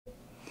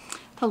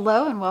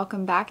Hello and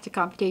welcome back to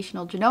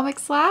Computational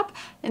Genomics Lab.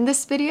 In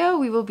this video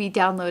we will be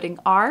downloading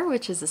R,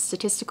 which is a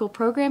statistical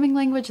programming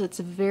language that's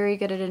very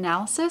good at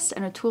analysis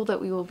and a tool that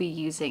we will be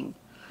using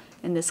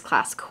in this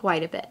class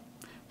quite a bit.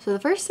 So the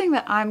first thing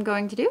that I'm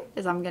going to do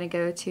is I'm going to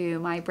go to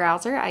my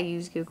browser. I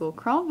use Google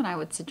Chrome and I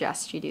would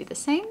suggest you do the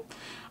same.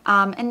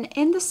 And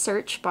in the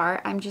search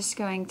bar I'm just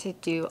going to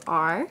do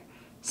R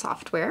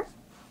software.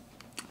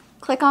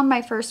 Click on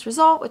my first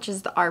result, which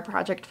is the R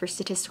project for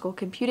statistical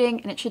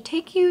computing, and it should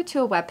take you to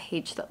a web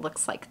page that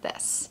looks like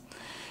this.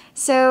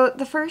 So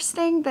the first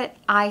thing that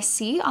I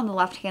see on the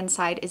left-hand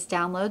side is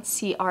download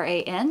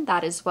CRAN.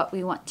 That is what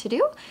we want to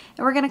do.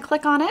 And we're going to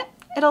click on it.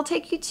 It'll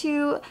take you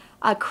to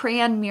a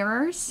CRAN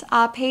mirrors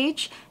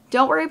page.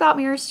 Don't worry about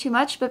mirrors too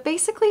much, but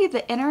basically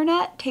the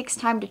internet takes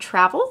time to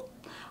travel.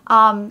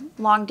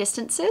 Long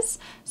distances.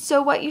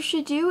 So what you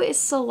should do is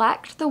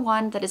select the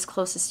one that is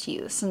closest to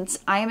you. Since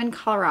I am in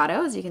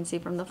Colorado, as you can see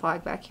from the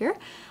flag back here,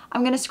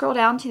 I'm going to scroll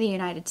down to the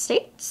United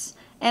States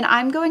and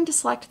I'm going to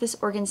select this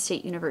Oregon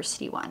State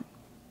University one.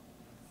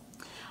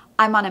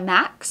 I'm on a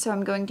Mac, so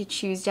I'm going to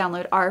choose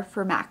download R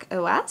for Mac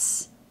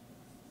OS.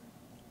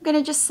 I'm going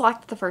to just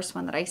select the first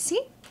one that I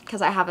see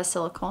because I have a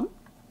silicone.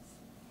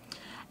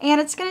 And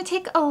it's going to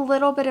take a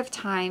little bit of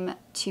time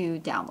to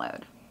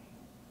download.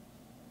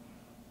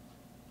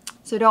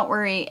 So don't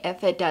worry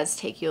if it does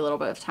take you a little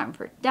bit of time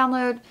for it to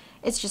download.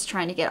 It's just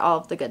trying to get all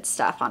of the good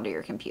stuff onto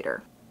your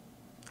computer.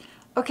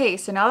 Okay,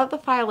 so now that the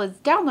file is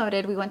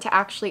downloaded, we want to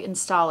actually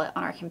install it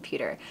on our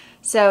computer.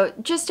 So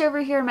just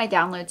over here in my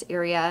downloads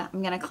area,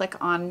 I'm going to click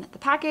on the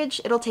package.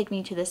 It'll take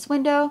me to this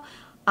window.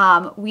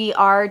 We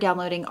are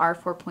downloading R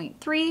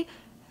 4.3,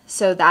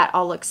 so that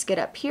all looks good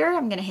up here.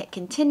 I'm going to hit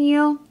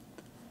continue.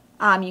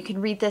 You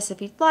can read this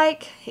if you'd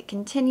like. Hit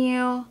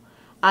continue.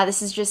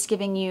 This is just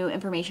giving you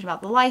information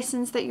about the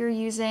license that you're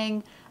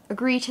using.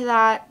 Agree to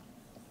that.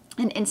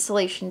 An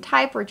installation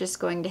type, we're just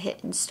going to hit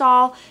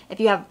install. If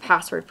you have a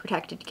password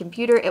protected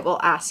computer, it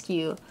will ask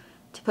you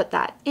to put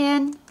that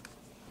in.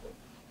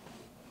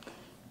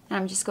 And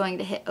I'm just going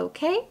to hit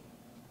OK.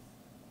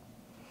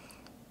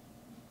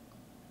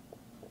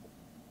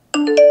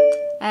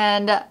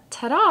 And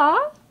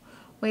ta-da!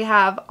 We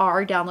have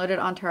R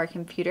downloaded onto our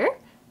computer,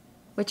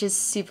 which is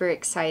super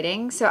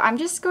exciting. So I'm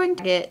just going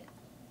to get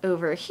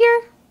over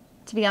here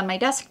to be on my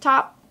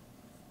desktop,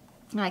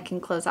 and I can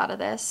close out of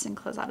this and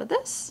close out of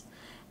this.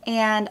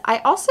 And I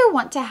also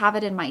want to have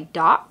it in my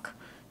dock,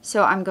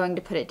 so I'm going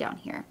to put it down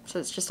here so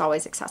it's just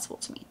always accessible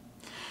to me.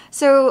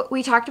 So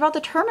we talked about the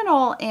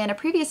terminal in a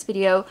previous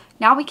video.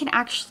 Now we can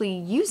actually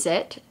use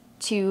it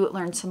to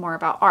learn some more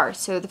about R.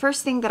 So the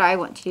first thing that I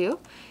want to do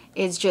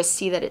is just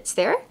see that it's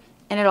there,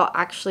 and it'll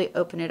actually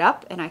open it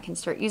up and I can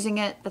start using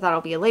it, but that'll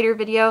be a later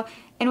video.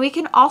 And we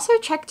can also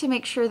check to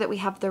make sure that we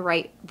have the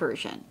right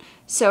version.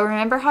 So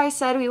remember how I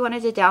said we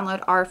wanted to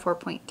download R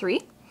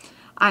 4.3?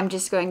 I'm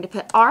just going to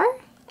put R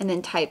and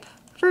then type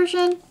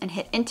version and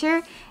hit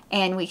enter.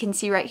 And we can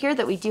see right here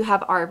that we do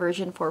have R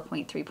version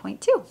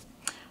 4.3.2.